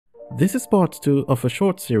This is part 2 of a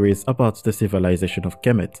short series about the civilization of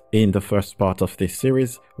Kemet. In the first part of this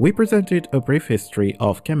series, we presented a brief history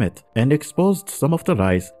of Kemet and exposed some of the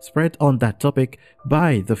lies spread on that topic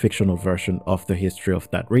by the fictional version of the history of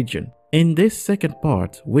that region. In this second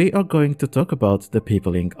part, we are going to talk about the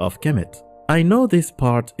peopling of Kemet. I know this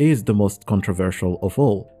part is the most controversial of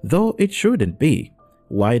all, though it shouldn't be.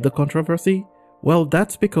 Why the controversy? Well,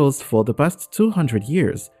 that's because for the past 200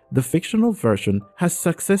 years, the fictional version has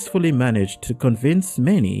successfully managed to convince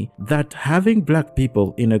many that having black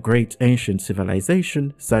people in a great ancient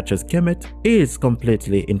civilization such as Kemet is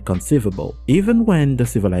completely inconceivable, even when the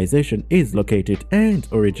civilization is located and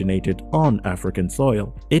originated on African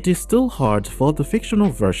soil. It is still hard for the fictional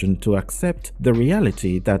version to accept the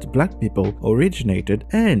reality that black people originated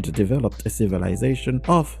and developed a civilization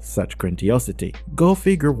of such grandiosity. Go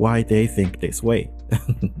figure why they think this way.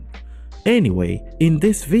 Anyway, in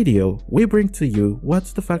this video, we bring to you what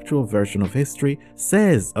the factual version of history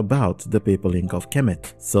says about the peopling of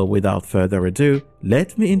Kemet. So without further ado,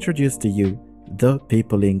 let me introduce to you the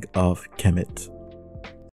peopling of Kemet.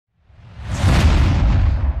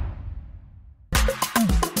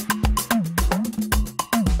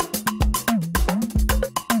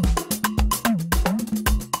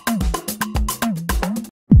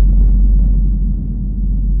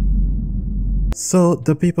 So,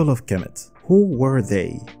 the people of Kemet. Who were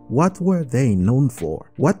they? What were they known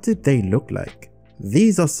for? What did they look like?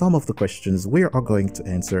 These are some of the questions we are going to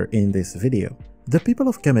answer in this video. The people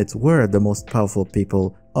of Kemet were the most powerful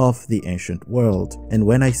people of the ancient world. And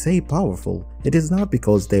when I say powerful, it is not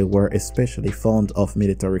because they were especially fond of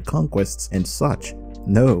military conquests and such.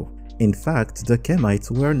 No. In fact, the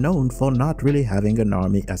Kemites were known for not really having an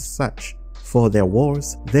army as such. For their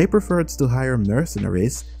wars, they preferred to hire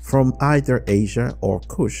mercenaries from either Asia or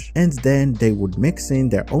Kush, and then they would mix in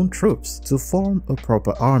their own troops to form a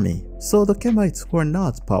proper army. So the Kemites were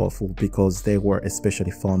not powerful because they were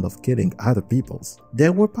especially fond of killing other peoples. They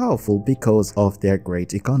were powerful because of their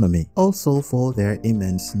great economy, also for their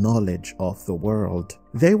immense knowledge of the world.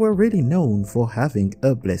 They were really known for having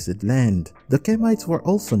a blessed land. The Kemites were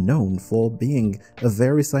also known for being a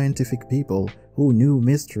very scientific people who knew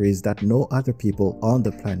mysteries that no other people on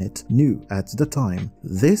the planet knew at the time.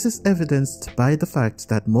 This is evidenced by the fact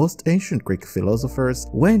that most ancient Greek philosophers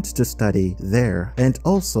went to study there and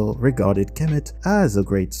also regarded Kemet as a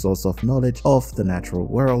great source of knowledge of the natural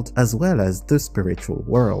world as well as the spiritual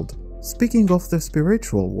world. Speaking of the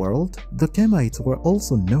spiritual world, the Kemites were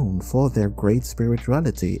also known for their great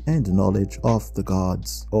spirituality and knowledge of the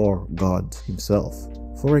gods, or God himself.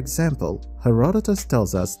 For example, Herodotus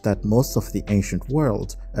tells us that most of the ancient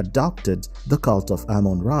world adopted the cult of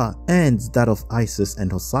Amun-Ra and that of Isis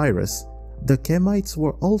and Osiris. The Kemites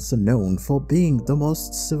were also known for being the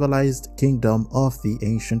most civilized kingdom of the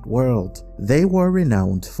ancient world. They were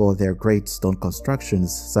renowned for their great stone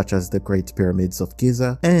constructions such as the Great Pyramids of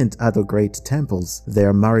Giza and other great temples,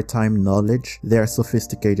 their maritime knowledge, their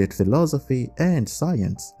sophisticated philosophy and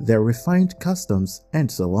science, their refined customs, and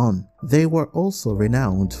so on. They were also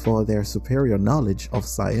renowned for their superior knowledge of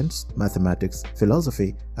science, mathematics,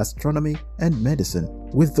 philosophy, astronomy, and medicine,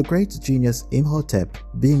 with the great genius Imhotep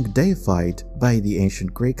being deified by the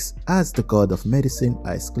ancient Greeks as the god of medicine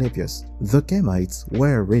Asclepius. The Kemites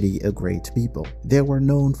were really a great people. They were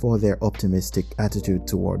known for their optimistic attitude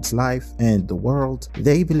towards life and the world.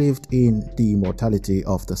 They believed in the immortality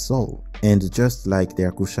of the soul. And just like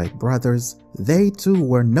their Kushite brothers, they too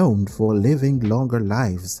were known for living longer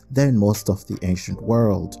lives than most of the ancient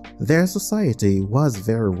world. Their society was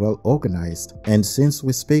very well organized, and since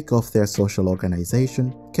we speak of their social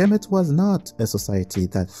organization, Kemet was not a society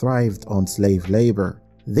that thrived on slave labor.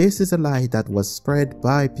 This is a lie that was spread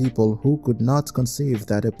by people who could not conceive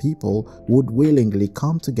that a people would willingly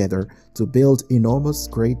come together to build enormous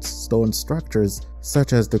great stone structures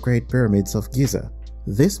such as the Great Pyramids of Giza.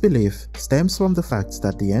 This belief stems from the fact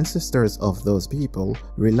that the ancestors of those people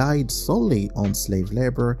relied solely on slave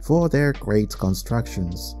labor for their great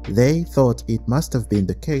constructions. They thought it must have been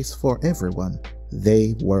the case for everyone.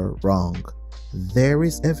 They were wrong. There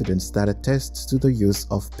is evidence that attests to the use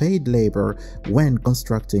of paid labor when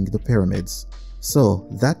constructing the pyramids. So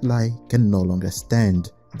that lie can no longer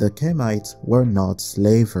stand. The Kemites were not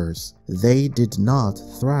slavers. They did not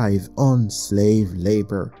thrive on slave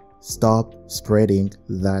labor. Stop spreading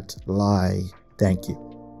that lie. Thank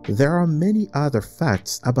you. There are many other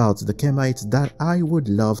facts about the Kemites that I would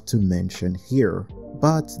love to mention here,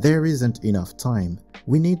 but there isn't enough time.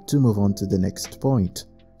 We need to move on to the next point.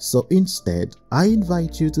 So instead, I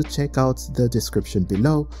invite you to check out the description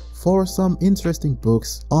below for some interesting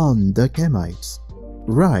books on the Kemites.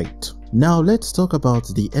 Right, Now let's talk about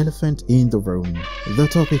the elephant in the room, the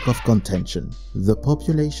topic of contention, the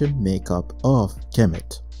population makeup of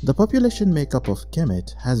Kemet. The population makeup of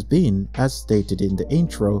Kemet has been, as stated in the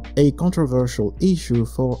intro, a controversial issue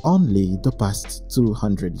for only the past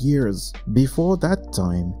 200 years. Before that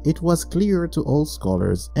time, it was clear to all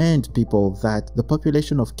scholars and people that the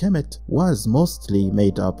population of Kemet was mostly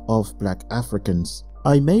made up of black Africans.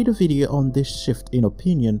 I made a video on this shift in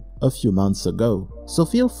opinion a few months ago, so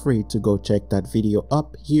feel free to go check that video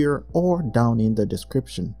up here or down in the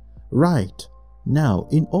description. Right. Now,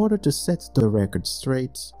 in order to set the record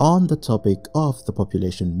straight on the topic of the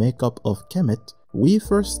population makeup of Kemet, we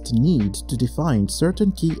first need to define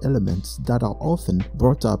certain key elements that are often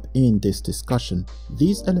brought up in this discussion.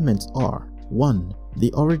 These elements are: 1.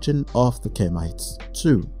 The origin of the Kemites.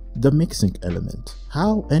 2. The mixing element,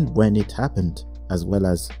 how and when it happened, as well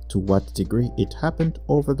as to what degree it happened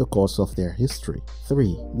over the course of their history.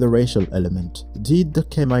 3. The racial element. Did the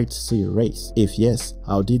Kemites see race? If yes,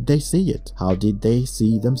 how did they see it? How did they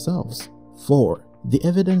see themselves? 4. The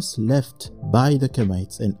evidence left by the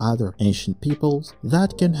Kemites and other ancient peoples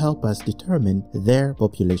that can help us determine their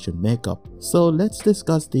population makeup. So let's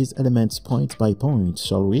discuss these elements point by point,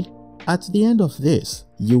 shall we? At the end of this,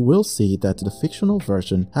 you will see that the fictional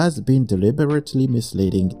version has been deliberately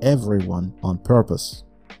misleading everyone on purpose.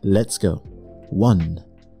 Let's go. 1.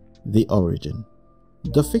 The origin.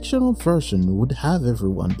 The fictional version would have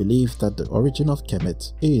everyone believe that the origin of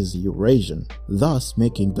Kemet is Eurasian, thus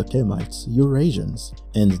making the Kemites Eurasians,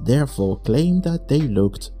 and therefore claim that they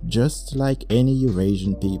looked just like any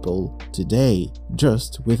Eurasian people today,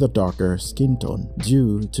 just with a darker skin tone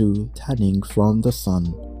due to tanning from the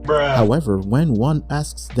sun. However, when one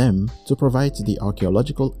asks them to provide the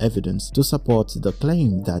archaeological evidence to support the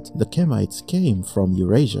claim that the Kemites came from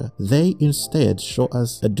Eurasia, they instead show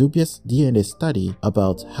us a dubious DNA study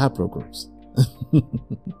about haplogroups.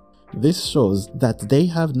 This shows that they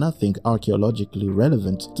have nothing archaeologically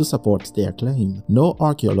relevant to support their claim. No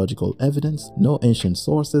archaeological evidence, no ancient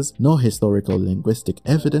sources, no historical linguistic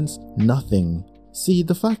evidence, nothing. See,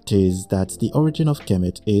 the fact is that the origin of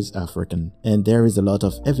Kemet is African, and there is a lot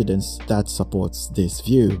of evidence that supports this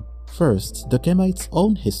view. First, the Kemites'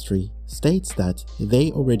 own history states that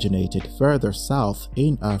they originated further south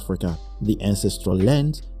in Africa. The ancestral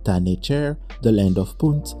land, Tanecher, the land of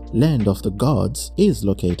Punt, land of the gods, is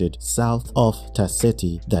located south of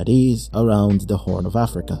Tasseti, that is, around the Horn of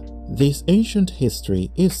Africa. This ancient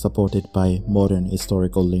history is supported by modern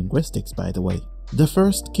historical linguistics, by the way. The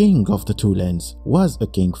first king of the two lands was a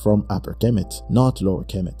king from Upper Kemet, not Lower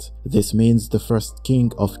Kemet. This means the first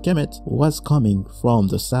king of Kemet was coming from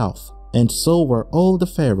the south. And so were all the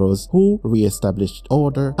pharaohs who re-established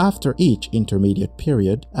order after each intermediate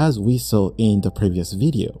period, as we saw in the previous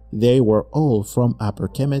video. They were all from Upper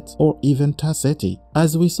Kemet or even Tasseti.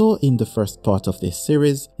 As we saw in the first part of this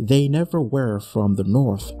series, they never were from the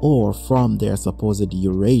north or from their supposed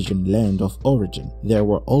Eurasian land of origin. They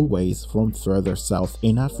were always from further south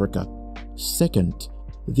in Africa. Second,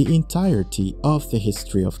 the entirety of the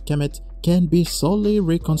history of Kemet can be solely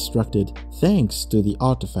reconstructed thanks to the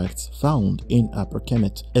artifacts found in Upper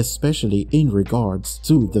Kemet, especially in regards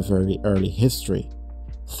to the very early history.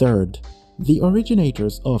 Third, the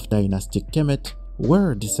originators of dynastic Kemet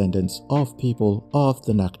were descendants of people of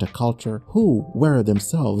the Nacta culture who were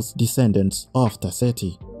themselves descendants of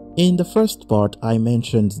Tasseti. In the first part, I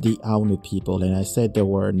mentioned the Aunu people and I said they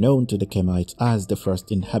were known to the Kemites as the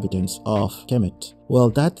first inhabitants of Kemet.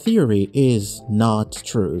 Well, that theory is not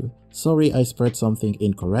true. Sorry, I spread something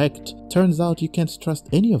incorrect. Turns out you can't trust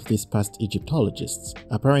any of these past Egyptologists.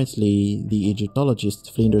 Apparently, the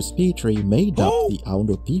Egyptologist Flinders Petrie made up the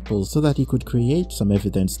Aunu people so that he could create some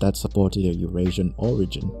evidence that supported a Eurasian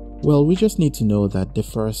origin. Well, we just need to know that the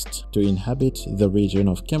first to inhabit the region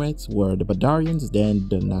of Kemet were the Badarians, then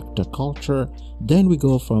the Nacta culture, then we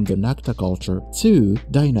go from the Nacta culture to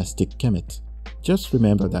dynastic Kemet. Just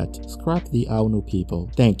remember that. Scrap the Aunu people.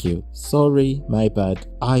 Thank you. Sorry, my bad.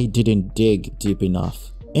 I didn't dig deep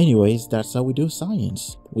enough. Anyways, that's how we do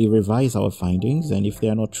science. We revise our findings, and if they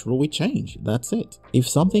are not true, we change. That's it. If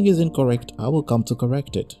something is incorrect, I will come to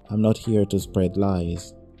correct it. I'm not here to spread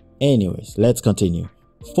lies. Anyways, let's continue.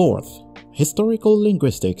 Fourth, historical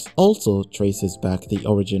linguistics also traces back the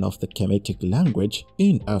origin of the Kemetic language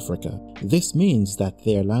in Africa. This means that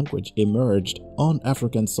their language emerged on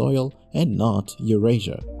African soil and not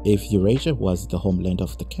Eurasia. If Eurasia was the homeland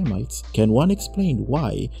of the Kemites, can one explain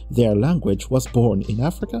why their language was born in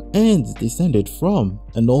Africa and descended from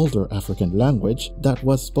an older African language that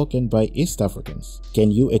was spoken by East Africans?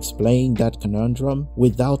 Can you explain that conundrum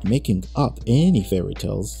without making up any fairy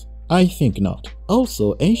tales? I think not.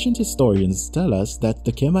 Also, ancient historians tell us that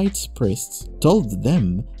the Kemites priests told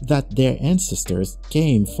them that their ancestors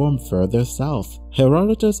came from further south.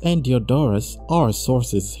 Herodotus and Diodorus are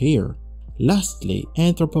sources here. Lastly,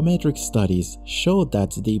 anthropometric studies show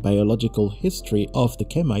that the biological history of the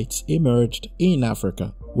Kemites emerged in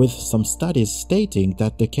Africa, with some studies stating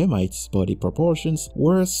that the Kemites' body proportions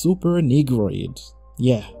were super negroid.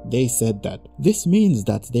 Yeah, they said that. This means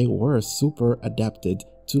that they were super adapted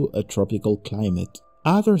to a tropical climate.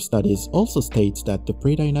 Other studies also state that the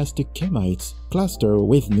pre-dynastic Kemites cluster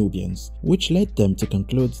with Nubians, which led them to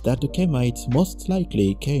conclude that the Kemites most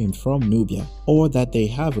likely came from Nubia, or that they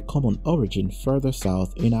have a common origin further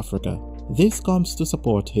south in Africa. This comes to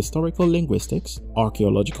support historical linguistics,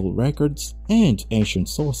 archaeological records, and ancient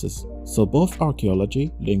sources. So both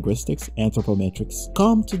archaeology, linguistics, and anthropometrics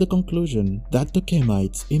come to the conclusion that the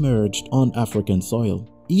Kemites emerged on African soil.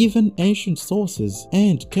 Even ancient sources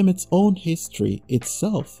and Kemet's own history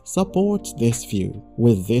itself support this view.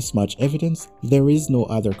 With this much evidence, there is no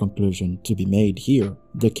other conclusion to be made here.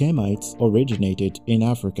 The Kemites originated in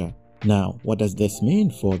Africa. Now, what does this mean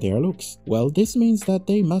for their looks? Well, this means that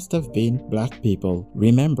they must have been black people.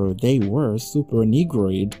 Remember, they were super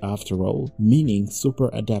negroid after all, meaning super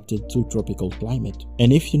adapted to tropical climate.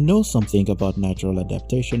 And if you know something about natural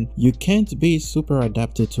adaptation, you can't be super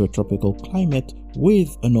adapted to a tropical climate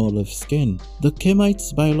with an olive skin. The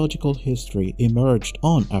Kemites' biological history emerged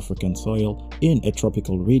on African soil in a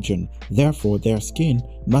tropical region. Therefore, their skin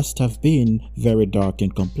must have been very dark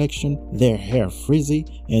in complexion, their hair frizzy,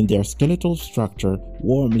 and their skeletal structure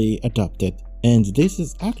warmly adapted. And this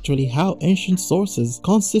is actually how ancient sources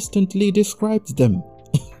consistently described them.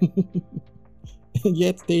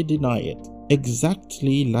 Yet they deny it.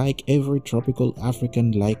 Exactly like every tropical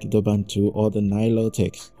African like the Bantu or the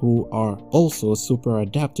Nilotics, who are also super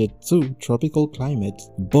adapted to tropical climates.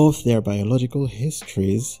 Both their biological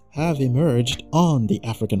histories have emerged on the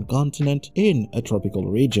African continent in a tropical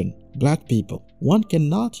region. Black people. One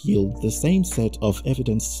cannot yield the same set of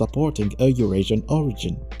evidence supporting a Eurasian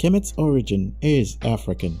origin. Kemet's origin is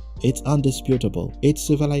African. It's undisputable. Its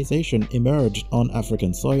civilization emerged on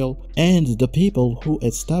African soil, and the people who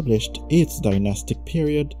established its dynastic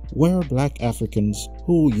period were black Africans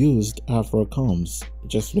who used Afro combs.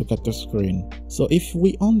 Just look at the screen. So if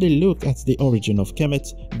we only look at the origin of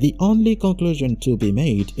Kemet, the only conclusion to be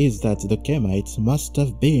made is that the Kemites must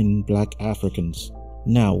have been black Africans.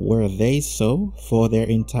 Now, were they so for their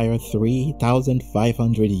entire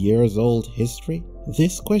 3,500 years old history?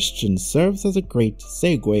 This question serves as a great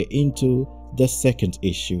segue into the second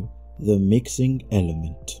issue, the mixing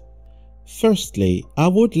element. Firstly, I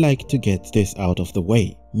would like to get this out of the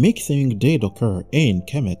way. Mixing did occur in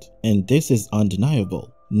Kemet, and this is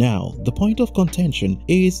undeniable. Now, the point of contention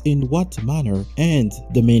is in what manner and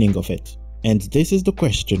the meaning of it. And this is the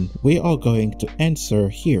question we are going to answer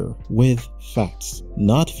here with facts,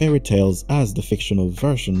 not fairy tales as the fictional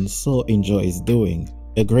version so enjoys doing.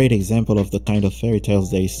 A great example of the kind of fairy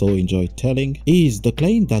tales they so enjoy telling is the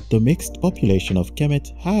claim that the mixed population of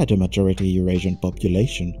Kemet had a majority Eurasian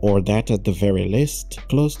population, or that at the very least,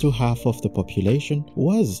 close to half of the population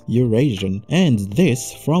was Eurasian, and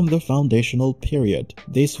this from the foundational period.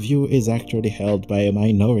 This view is actually held by a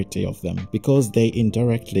minority of them because they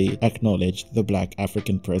indirectly acknowledged the black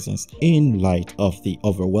African presence in light of the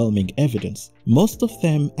overwhelming evidence. Most of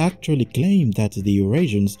them actually claim that the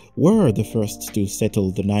Eurasians were the first to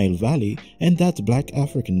settle the Nile Valley and that black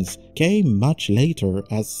Africans came much later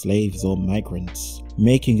as slaves or migrants,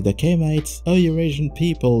 making the Kemites a Eurasian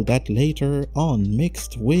people that later on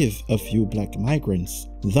mixed with a few black migrants,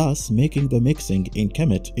 thus making the mixing in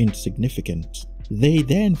Kemet insignificant. They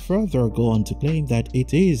then further go on to claim that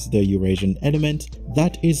it is the Eurasian element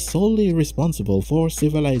that is solely responsible for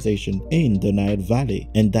civilization in the Nile Valley,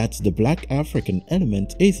 and that the black African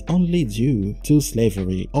element is only due to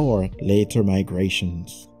slavery or later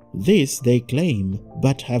migrations. This they claim,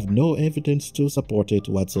 but have no evidence to support it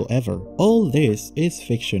whatsoever. All this is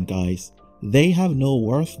fiction, guys. They have no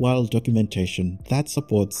worthwhile documentation that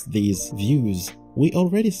supports these views. We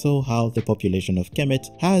already saw how the population of Kemet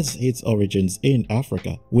has its origins in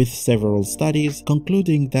Africa, with several studies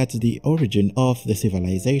concluding that the origin of the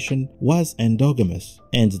civilization was endogamous,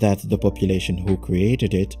 and that the population who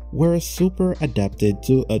created it were super adapted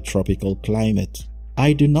to a tropical climate.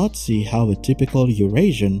 I do not see how a typical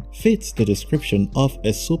Eurasian fits the description of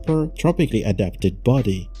a super tropically adapted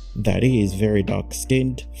body, that is very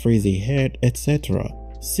dark-skinned, frizzy-haired, etc.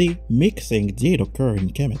 See, mixing did occur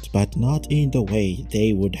in Kemet, but not in the way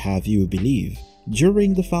they would have you believe.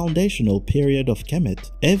 During the foundational period of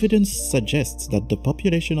Kemet, evidence suggests that the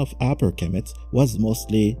population of Upper Kemet was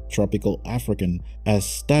mostly tropical African, as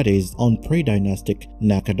studies on pre-dynastic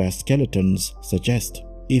Naqada skeletons suggest.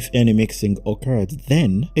 If any mixing occurred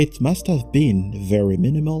then, it must have been very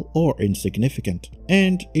minimal or insignificant,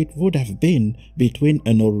 and it would have been between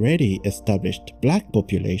an already established black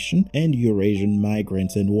population and Eurasian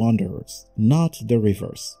migrants and wanderers, not the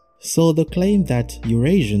reverse. So the claim that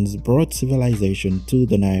Eurasians brought civilization to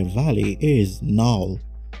the Nile Valley is null.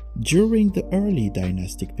 During the early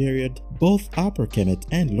dynastic period, both Upper Kemet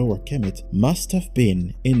and Lower Kemet must have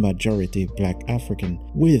been in majority black African,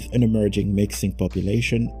 with an emerging mixing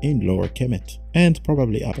population in Lower Kemet, and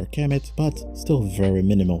probably Upper Kemet, but still very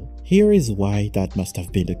minimal. Here is why that must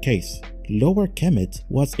have been the case. Lower Kemet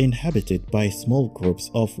was inhabited by small groups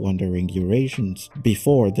of wandering Eurasians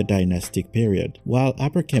before the dynastic period, while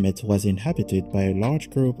Upper Kemet was inhabited by a large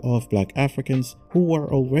group of black Africans who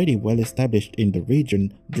were already well established in the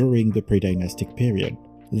region during the pre-dynastic period.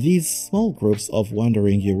 These small groups of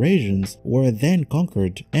wandering Eurasians were then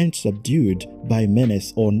conquered and subdued by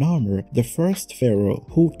Menes or Narmer, the first pharaoh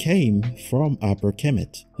who came from Upper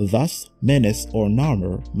Kemet. Thus, Menes or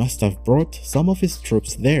Narmer must have brought some of his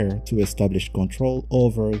troops there to establish control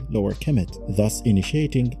over Lower Kemet, thus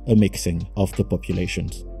initiating a mixing of the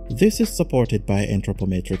populations. This is supported by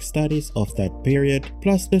anthropometric studies of that period,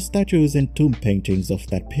 plus the statues and tomb paintings of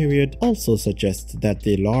that period also suggest that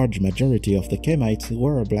the large majority of the Kemites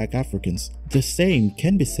were black Africans. The same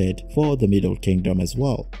can be said for the Middle Kingdom as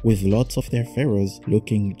well, with lots of their pharaohs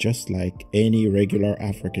looking just like any regular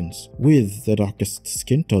Africans, with the darkest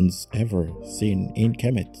skin tones ever seen in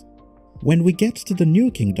Kemet. When we get to the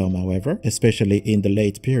New Kingdom, however, especially in the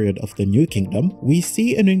late period of the New Kingdom, we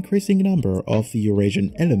see an increasing number of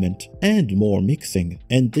Eurasian element and more mixing,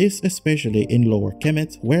 and this especially in Lower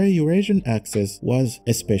Kemet, where Eurasian access was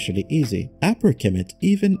especially easy. Upper Kemet,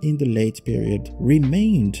 even in the late period,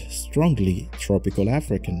 remained strongly tropical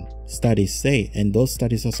African, studies say, and those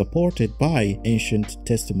studies are supported by ancient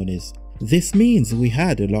testimonies. This means we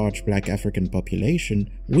had a large black African population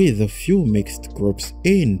with a few mixed groups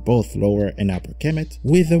in both Lower and Upper Kemet,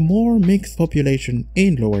 with a more mixed population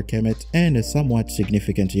in Lower Kemet and a somewhat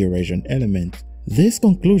significant Eurasian element. This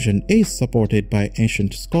conclusion is supported by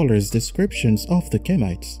ancient scholars' descriptions of the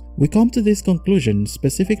Kemites. We come to this conclusion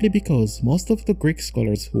specifically because most of the Greek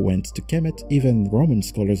scholars who went to Kemet, even Roman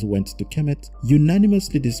scholars who went to Kemet,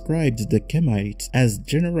 unanimously described the Kemites as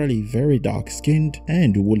generally very dark-skinned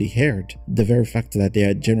and woolly-haired. The very fact that they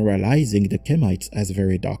are generalizing the Kemites as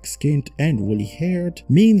very dark-skinned and woolly-haired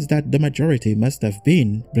means that the majority must have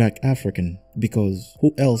been black African. Because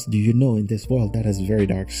who else do you know in this world that has very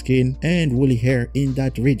dark skin and woolly hair in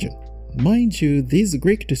that region? Mind you, these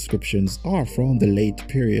Greek descriptions are from the late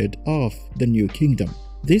period of the New Kingdom.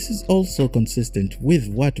 This is also consistent with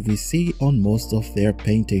what we see on most of their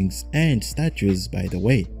paintings and statues, by the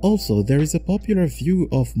way. Also, there is a popular view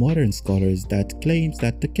of modern scholars that claims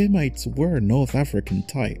that the Kemites were North African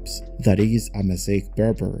types, that is, Amazigh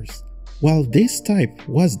Berbers. While this type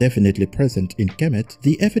was definitely present in Kemet,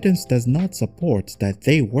 the evidence does not support that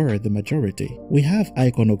they were the majority. We have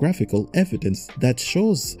iconographical evidence that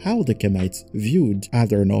shows how the Kemites viewed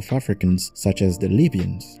other North Africans, such as the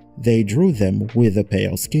Libyans. They drew them with a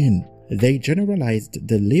pale skin. They generalized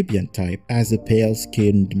the Libyan type as a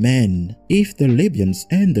pale-skinned man. If the Libyans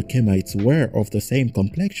and the Kemites were of the same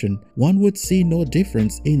complexion, one would see no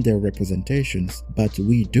difference in their representations, but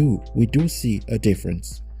we do see a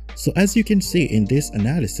difference. So as you can see in this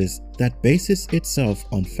analysis that bases itself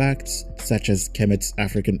on facts such as Kemet's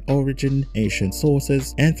African origin, ancient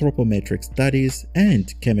sources, anthropometric studies,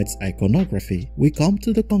 and Kemet's iconography, we come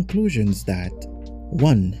to the conclusions that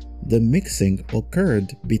 1. The mixing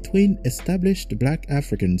occurred between established black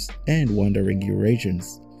Africans and wandering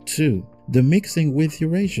Eurasians. 2. The mixing with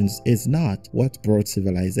Eurasians is not what brought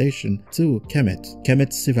civilization to Kemet.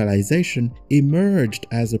 Kemet's civilization emerged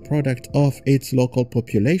as a product of its local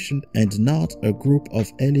population and not a group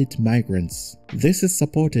of elite migrants. This is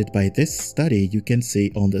supported by this study you can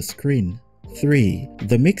see on the screen. 3.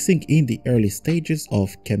 The mixing in the early stages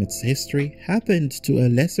of Kemet's history happened to a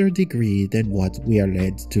lesser degree than what we are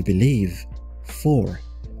led to believe. 4.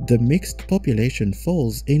 The mixed population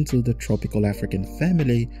falls into the tropical African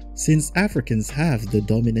family since Africans have the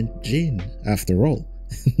dominant gene, after all.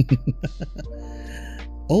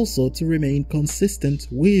 Also, to remain consistent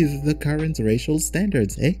with the current racial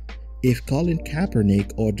standards, eh? If Colin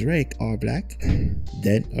Kaepernick or Drake are black,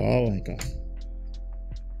 then, oh my god.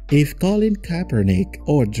 If Colin Kaepernick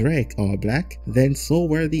or Drake are black, then so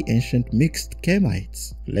were the ancient mixed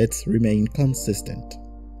Kemites. Let's remain consistent.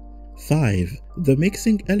 5. The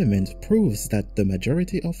mixing element proves that the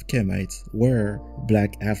majority of Kemites were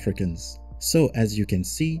black Africans. So as you can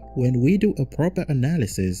see, when we do a proper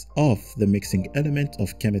analysis of the mixing element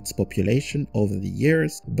of Kemet's population over the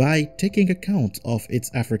years by taking account of its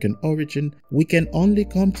African origin, we can only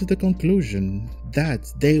come to the conclusion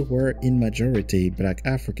that they were in majority black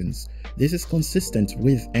Africans. This is consistent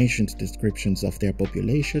with ancient descriptions of their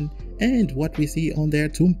population and what we see on their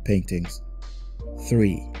tomb paintings.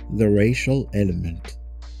 3. The racial element.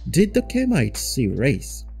 Did the Kemites see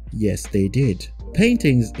race? Yes, they did.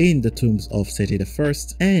 Paintings in the tombs of Seti I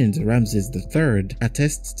and Ramses III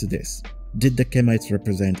attest to this. Did the Kemites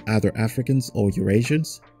represent other Africans or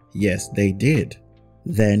Eurasians? Yes, they did.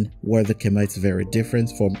 Then, were the Kemites very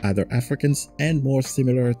different from other Africans and more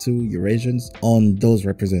similar to Eurasians on those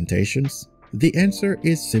representations? The answer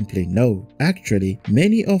is simply no. Actually,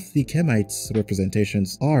 many of the Kemites'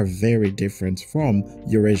 representations are very different from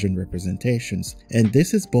Eurasian representations, and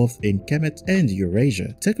this is both in Kemet and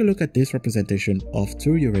Eurasia. Take a look at this representation of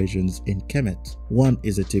two Eurasians in Kemet. One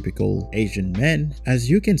is a typical Asian man. As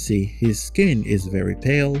you can see, his skin is very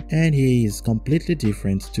pale and he is completely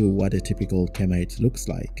different to what a typical Kemite looks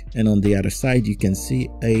like. And on the other side, you can see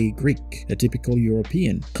a Greek, a typical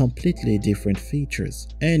European, completely different features.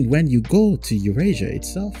 And when you go to Eurasia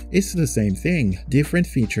itself, it's the same thing, different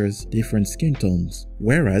features, different skin tones.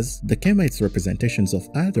 Whereas the Kemites' representations of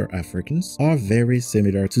other Africans are very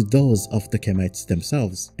similar to those of the Kemites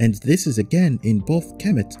themselves, and this is again in both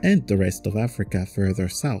Kemet and the rest of Africa further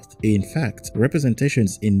south. In fact,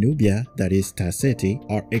 representations in Nubia, that is Taseti,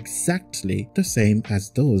 are exactly the same as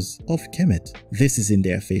those of Kemet. This is in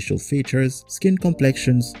their facial features, skin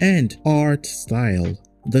complexions, and art style.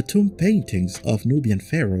 The tomb paintings of Nubian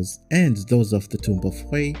pharaohs and those of the tomb of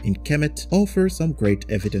Hui in Kemet offer some great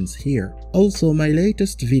evidence here. Also, my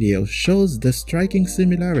latest video shows the striking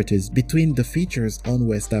similarities between the features on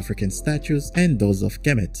West African statues and those of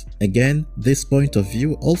Kemet. Again, this point of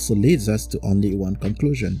view also leads us to only one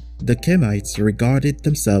conclusion. The Kemites regarded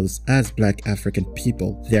themselves as black African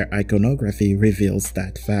people. Their iconography reveals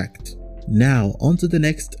that fact. Now, on to the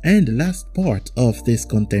next and last part of this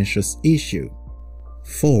contentious issue.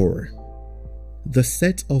 4. The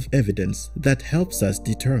set of evidence that helps us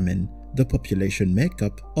determine the population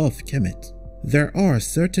makeup of Kemet. There are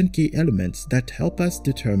certain key elements that help us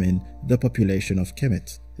determine the population of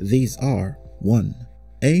Kemet. These are: 1.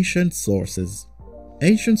 Ancient sources.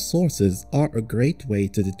 Ancient sources are a great way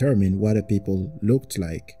to determine what a people looked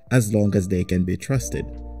like, as long as they can be trusted.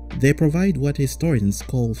 They provide what historians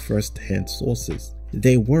call first-hand sources.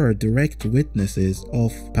 They were direct witnesses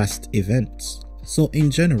of past events. So in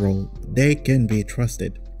general, they can be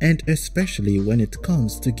trusted, and especially when it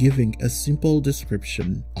comes to giving a simple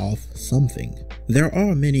description of something. There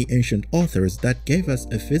are many ancient authors that gave us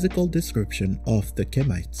a physical description of the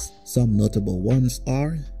Kemites. Some notable ones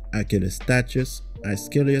are Achilles Statius,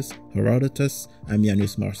 Aeschylus, Herodotus,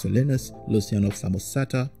 Ammianus Marcellinus, Lucian of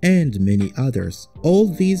Samosata, and many others. All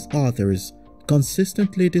these authors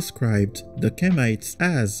consistently described the Kemites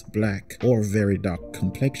as black or very dark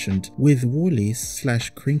complexioned with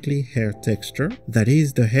woolly/crinkly hair texture, that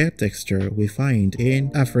is the hair texture we find in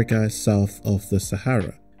Africa south of the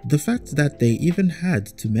Sahara. The fact that they even had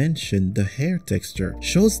to mention the hair texture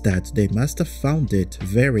shows that they must have found it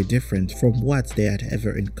very different from what they had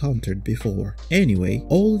ever encountered before. Anyway,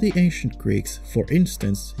 all the ancient Greeks, for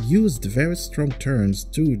instance, used very strong terms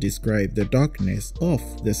to describe the darkness of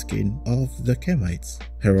the skin of the Kemites.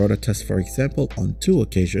 Herodotus, for example, on 2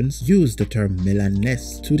 occasions used the term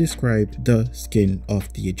melanes to describe the skin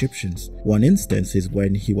of the Egyptians. One instance is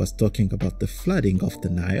when he was talking about the flooding of the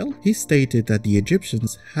Nile. He stated that the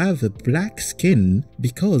Egyptians have a black skin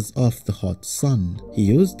because of the hot sun. He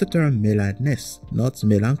used the term melanes, not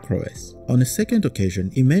melancroes. On a second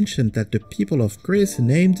occasion, he mentioned that the people of Greece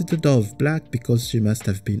named the dove black because she must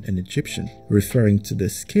have been an Egyptian, referring to the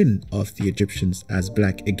skin of the Egyptians as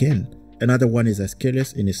black again. Another one is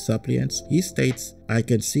Aeschylus in his Suppliants. He states, "I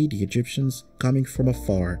can see the Egyptians coming from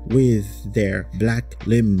afar with their black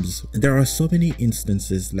limbs." There are so many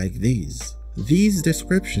instances like these. These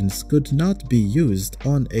descriptions could not be used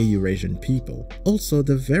on a Eurasian people. Also,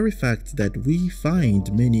 the very fact that we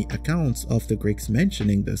find many accounts of the Greeks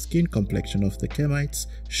mentioning the skin complexion of the Kemites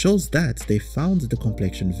shows that they found the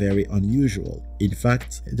complexion very unusual. In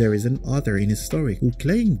fact, there is an author in his story who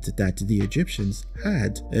claimed that the Egyptians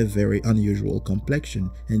had a very unusual complexion,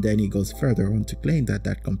 and then he goes further on to claim that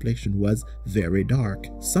that complexion was very dark,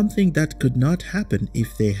 something that could not happen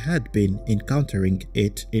if they had been encountering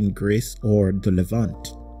it in Greece or the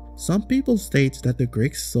Levant. Some people state that the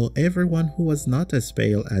Greeks saw everyone who was not as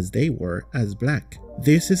pale as they were as black.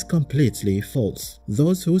 This is completely false.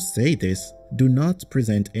 Those who say this do not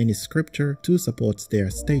present any scripture to support their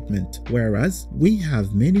statement, whereas we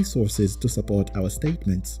have many sources to support our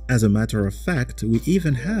statements. As a matter of fact, we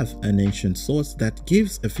even have an ancient source that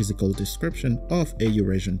gives a physical description of a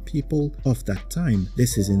Eurasian people of that time.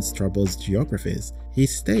 This is in Strabo's Geographies. He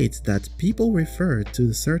states that people refer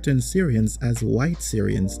to certain Syrians as white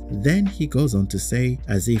Syrians. Then he goes on to say,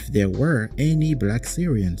 as if there were any black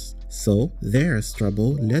Syrians. So there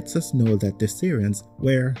Strabo lets us know that the Syrians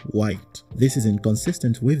were white. This is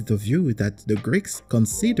inconsistent with the view that the Greeks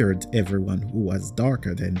considered everyone who was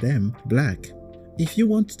darker than them black. If you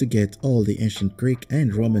want to get all the ancient Greek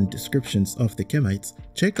and Roman descriptions of the Kemites,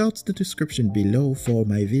 check out the description below for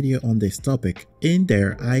my video on this topic. In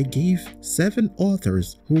there, I give 7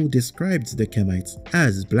 authors who described the Kemites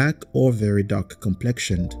as black or very dark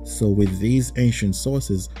complexioned. So with these ancient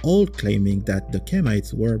sources all claiming that the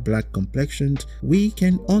Kemites were black complexioned, we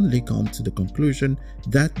can only come to the conclusion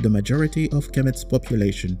that the majority of Kemet's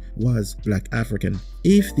population was black African.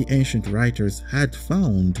 If the ancient writers had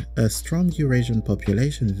found a strong Eurasian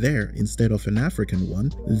population there instead of an African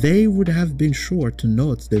one, they would have been sure to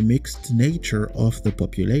note the mixed nature of the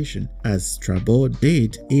population, as Strabo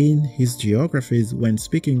did in his Geographies when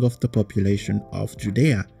speaking of the population of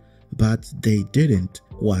Judea. But they didn't.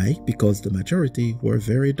 Why? Because the majority were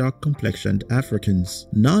very dark complexioned Africans.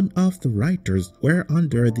 None of the writers were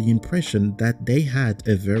under the impression that they had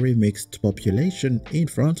a very mixed population in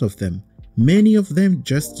front of them. Many of them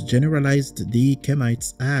just generalized the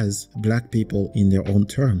Kemites as black people in their own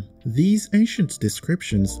term. These ancient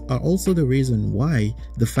descriptions are also the reason why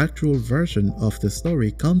the factual version of the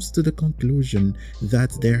story comes to the conclusion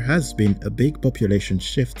that there has been a big population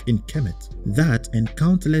shift in Kemet. That and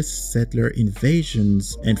countless settler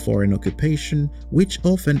invasions and foreign occupation, which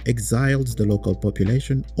often exiled the local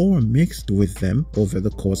population or mixed with them over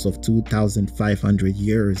the course of 2,500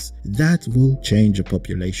 years, that will change a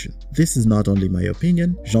population. This is not only my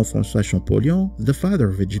opinion. Jean-François Champollion, the father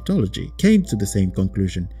of Egyptology, came to the same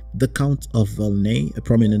conclusion. The Count of Volney, a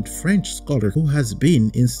prominent French scholar who has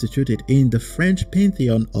been instituted in the French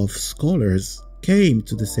pantheon of scholars, came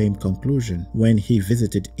to the same conclusion when he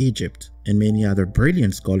visited Egypt, and many other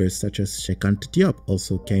brilliant scholars such as Cheikh and Diop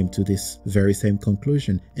also came to this very same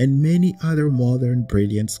conclusion, and many other modern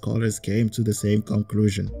brilliant scholars came to the same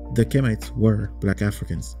conclusion. The Kemites were black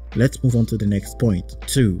Africans. Let's move on to the next point.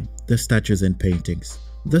 2. The statues and paintings.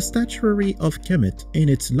 The statuary of Kemet in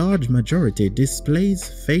its large majority displays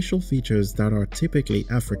facial features that are typically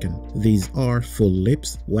African. These are full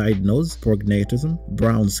lips, wide nose, prognatism,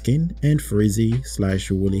 brown skin, and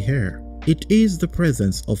frizzy/woolly hair. It is the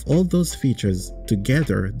presence of all those features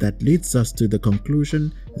together that leads us to the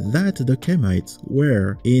conclusion that the Kemites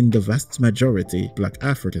were in the vast majority black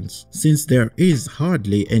Africans, since there is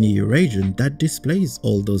hardly any Eurasian that displays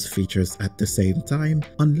all those features at the same time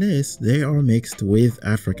unless they are mixed with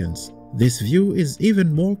Africans. This view is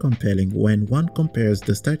even more compelling when one compares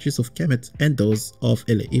the statues of Kemet and those of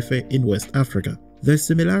Ele-Ife in West Africa. The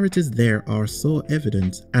similarities there are so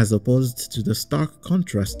evident as opposed to the stark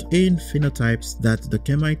contrast in phenotypes that the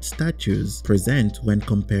Kemite statues present when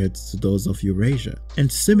compared to those of Eurasia.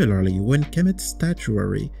 And similarly, when Kemet's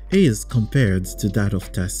statuary is compared to that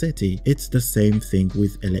of Tarseti, it's the same thing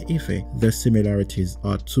with Ele-Ife. The similarities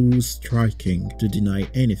are too striking to deny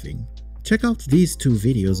anything. Check out these 2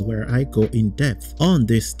 videos where I go in depth on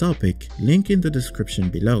this topic, link in the description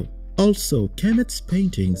below. Also, Kemet's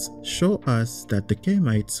paintings show us that the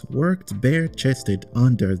Kemites worked bare-chested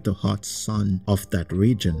under the hot sun of that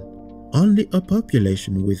region. Only a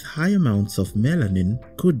population with high amounts of melanin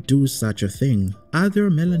could do such a thing.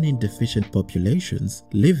 Other melanin-deficient populations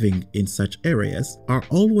living in such areas are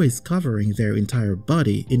always covering their entire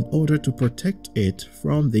body in order to protect it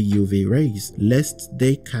from the UV rays, lest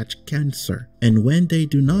they catch cancer. And when they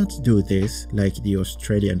do not do this, like the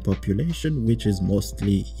Australian population, which is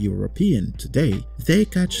mostly European today, they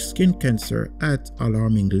catch skin cancer at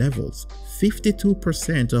alarming levels.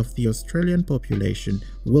 52% of the Australian population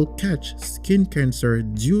will catch skin cancer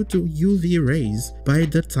due to UV rays by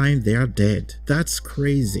the time they are dead. That's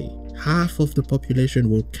crazy. Half of the population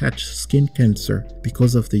will catch skin cancer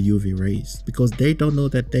because of the UV rays, because they don't know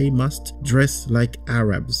that they must dress like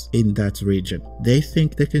Arabs in that region. They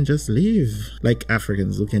think they can just live like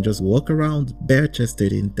Africans who can just walk around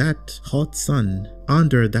bare-chested in that hot sun,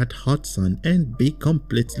 under that hot sun, and be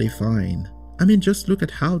completely fine. I mean, just look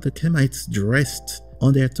at how the Kemites dressed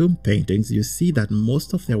On their tomb paintings, you see that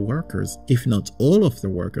most of their workers, if not all of the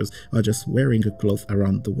workers, are just wearing a cloth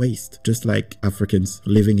around the waist. Just like Africans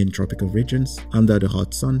living in tropical regions under the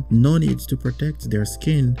hot sun, no need to protect their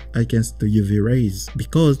skin against the UV rays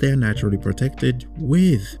because they are naturally protected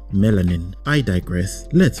with melanin. I digress.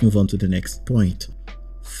 Let's move on to the next point.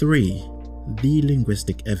 3. The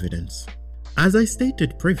linguistic evidence. As I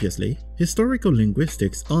stated previously, historical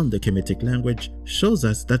linguistics on the Kemetic language shows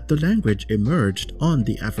us that the language emerged on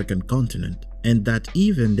the African continent, and that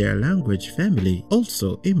even their language family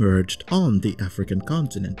also emerged on the African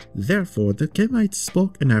continent. Therefore, the Kemites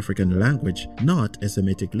spoke an African language, not a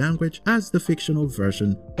Semitic language, as the fictional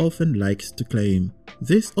version often likes to claim.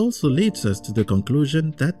 This also leads us to the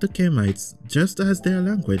conclusion that the Kemites, just as their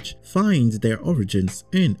language, find their origins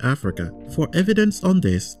in Africa. For evidence on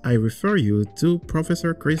this, I refer you to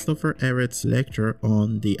Professor Christopher Ehret's lecture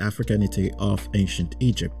on the Africanity of ancient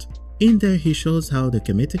Egypt. In there, he shows how the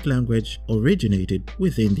Kemetic language originated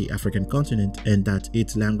within the African continent and that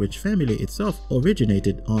its language family itself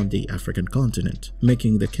originated on the African continent,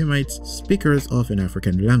 making the Kemites speakers of an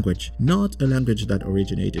African language, not a language that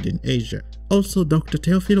originated in Asia. Also, Dr.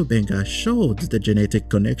 Theophile Obenga showed the genetic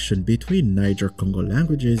connection between Niger-Congo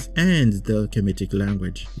languages and the Kemetic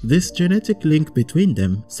language. This genetic link between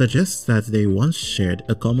them suggests that they once shared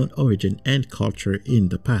a common origin and culture in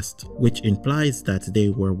the past, which implies that they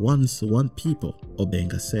were once one people,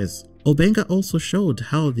 Obenga says. Obenga also showed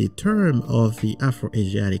how the term of the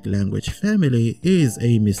Afro-Asiatic language family is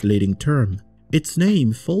a misleading term. Its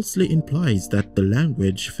name falsely implies that the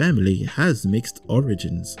language family has mixed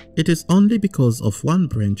origins. It is only because of one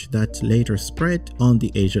branch that later spread on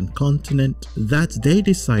the Asian continent that they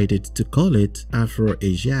decided to call it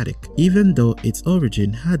Afro-Asiatic, even though its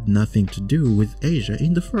origin had nothing to do with Asia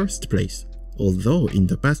in the first place. Although in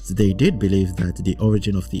the past they did believe that the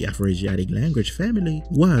origin of the Afro-Asiatic language family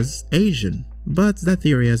was Asian, but that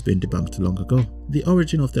theory has been debunked long ago. The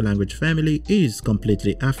origin of the language family is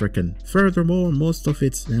completely African. Furthermore, most of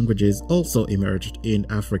its languages also emerged in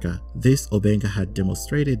Africa. This Obenga had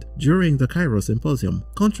demonstrated during the Cairo Symposium,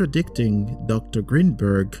 contradicting Dr.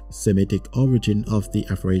 Greenberg's Semitic origin of the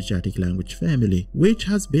Afro-Asiatic language family, which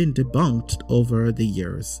has been debunked over the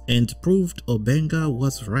years and proved Obenga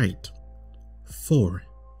was right. 4.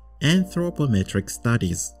 Anthropometric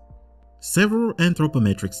studies. Several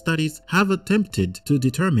anthropometric studies have attempted to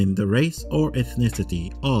determine the race or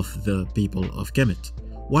ethnicity of the people of Kemet.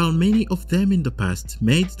 While many of them in the past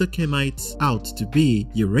made the Kemites out to be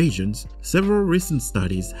Eurasians, several recent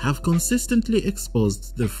studies have consistently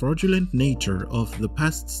exposed the fraudulent nature of the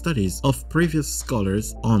past studies of previous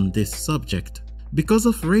scholars on this subject. Because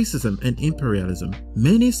of racism and imperialism,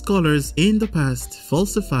 many scholars in the past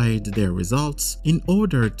falsified their results in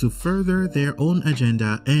order to further their own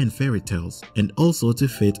agenda and fairy tales, and also to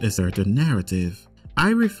fit a certain narrative. I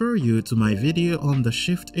refer you to my video on the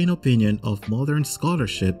shift in opinion of modern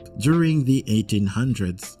scholarship during the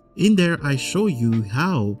 1800s. In there, I show you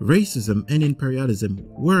how racism and imperialism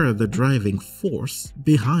were the driving force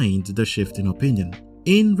behind the shift in opinion.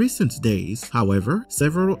 In recent days, however,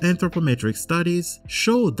 several anthropometric studies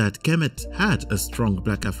show that Kemet had a strong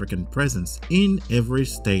Black African presence in every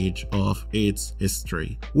stage of its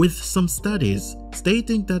history, with some studies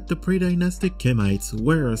stating that the pre-dynastic Kemites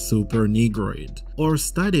were super Negroid, or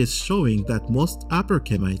studies showing that most Upper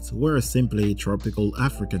Kemites were simply tropical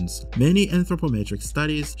Africans. Many anthropometric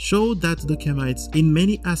studies show that the Kemites in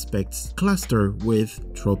many aspects cluster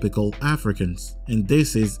with tropical Africans, and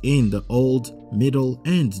this is in the Old, Middle,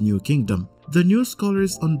 and New Kingdom. The new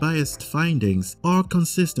scholars' unbiased findings are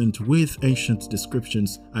consistent with ancient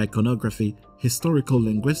descriptions, iconography, historical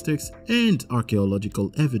linguistics, and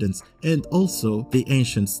archaeological evidence, and also the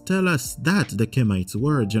ancients tell us that the Kemites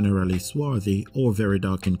were generally swarthy or very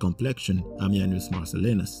dark in complexion, Ammianus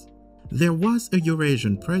Marcellinus. There was a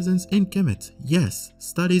Eurasian presence in Kemet, yes,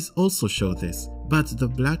 studies also show this, but the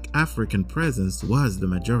Black African presence was the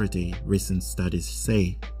majority, recent studies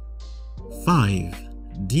say. 5.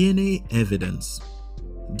 DNA evidence.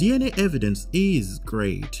 DNA evidence is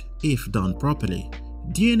great if done properly.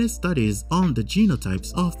 DNA studies on the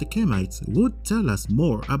genotypes of the Kemites would tell us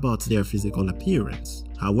more about their physical appearance.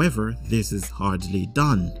 However, this is hardly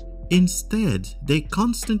done. Instead, they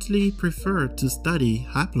constantly prefer to study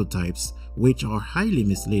haplotypes, which are highly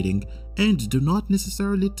misleading and do not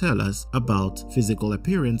necessarily tell us about physical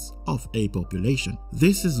appearance of a population.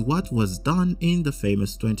 This is what was done in the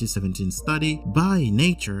famous 2017 study by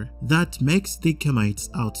Nature that makes the Kemites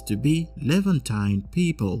out to be Levantine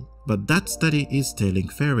people. But that study is telling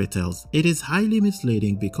fairy tales. It is highly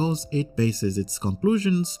misleading because it bases its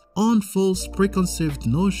conclusions on false preconceived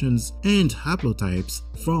notions and haplotypes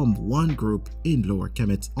from one group in Lower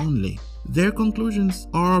Kemet only. Their conclusions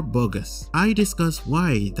are bogus. I discuss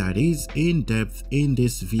why that is in depth in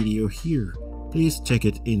this video here. Please check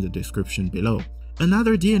it in the description below.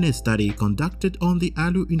 Another DNA study conducted on the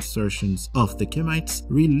Alu insertions of the Kemites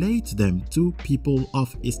relates them to people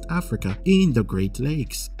of East Africa in the Great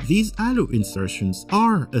Lakes. These Alu insertions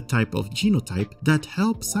are a type of genotype that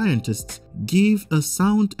help scientists give a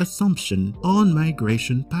sound assumption on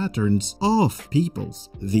migration patterns of peoples.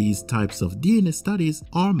 These types of DNA studies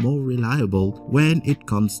are more reliable when it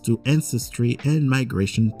comes to ancestry and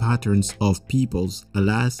migration patterns of peoples.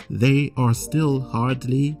 Alas, they are still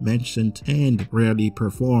hardly mentioned and rarely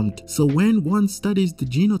performed. So when one studies the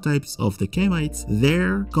genotypes of the Kemites,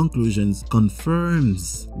 their conclusions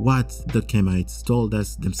confirms what the Kemites told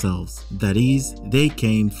us themselves. That is, they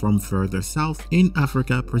came from further south in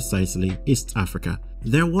Africa, precisely East Africa.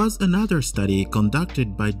 There was another study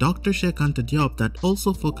conducted by Dr. Cheikh Anta Diop that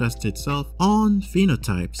also focused itself on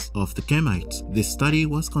phenotypes of the Kemites. This study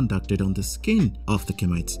was conducted on the skin of the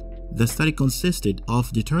Kemites. The study consisted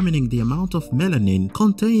of determining the amount of melanin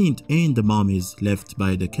contained in the mummies left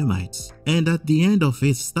by the Kemites. And at the end of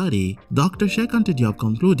his study, Dr. Cheikh Anta Diop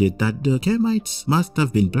concluded that the Kemites must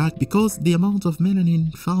have been black because the amount of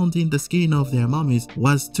melanin found in the skin of their mummies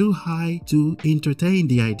was too high to entertain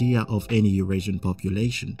the idea of any Eurasian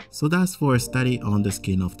population. So that's for a study on the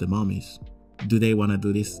skin of the mummies. Do they want to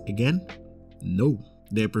do this again? No,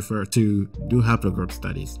 they prefer to do haplogroup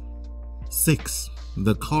studies. 6.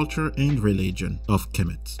 The culture and religion of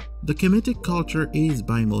Kemet. The Kemetic culture is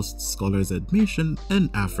by most scholars' admission an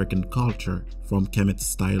African culture, from Kemet's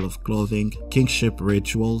style of clothing, kingship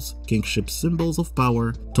rituals, kingship symbols of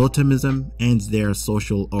power, totemism, and their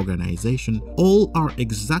social organization. All are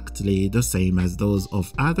exactly the same as those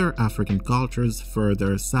of other African cultures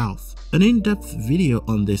further south. An in-depth video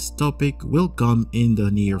on this topic will come in the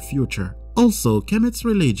near future. Also, Kemet's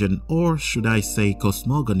religion, or should I say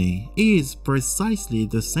cosmogony, is precisely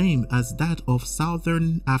the same as that of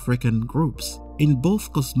Southern African groups. In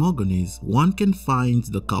both cosmogonies, one can find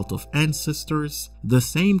the cult of ancestors, the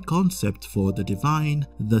same concept for the divine,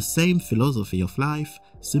 the same philosophy of life,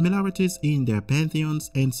 similarities in their pantheons,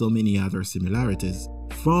 and so many other similarities.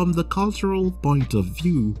 From the cultural point of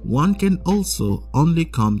view, one can also only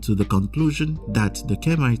come to the conclusion that the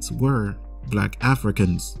Kemites were Black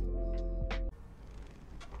Africans.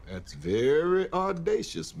 That's very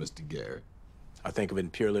audacious, Mr. Garrett. I think of it in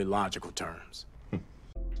purely logical terms.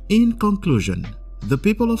 In conclusion, the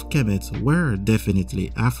people of Kemet were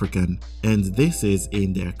definitely African, and this is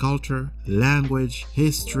in their culture, language,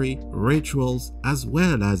 history, rituals, as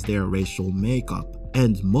well as their racial makeup.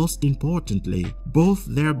 And most importantly, both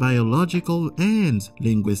their biological and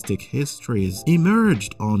linguistic histories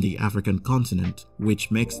emerged on the African continent, which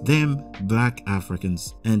makes them Black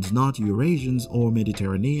Africans and not Eurasians or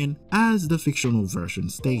Mediterranean as the fictional version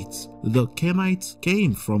states. The Kemites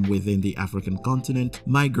came from within the African continent,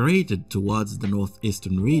 migrated towards the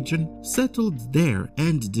northeastern region, settled there,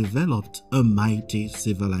 and developed a mighty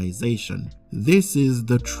civilization. This is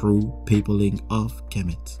the true peopling of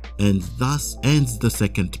Kemet, and thus ends the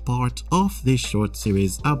second part of this short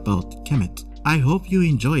series about Kemet. I hope you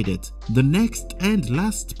enjoyed it. The next and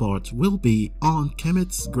last part will be on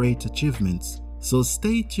Kemet's great achievements, so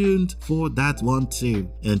stay tuned for that one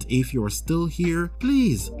too. And if you're still here,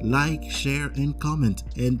 please like, share, and comment,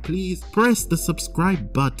 and please press the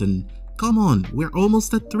subscribe button. Come on, we're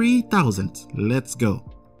almost at 3,000. Let's go.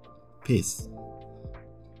 Peace.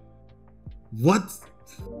 What?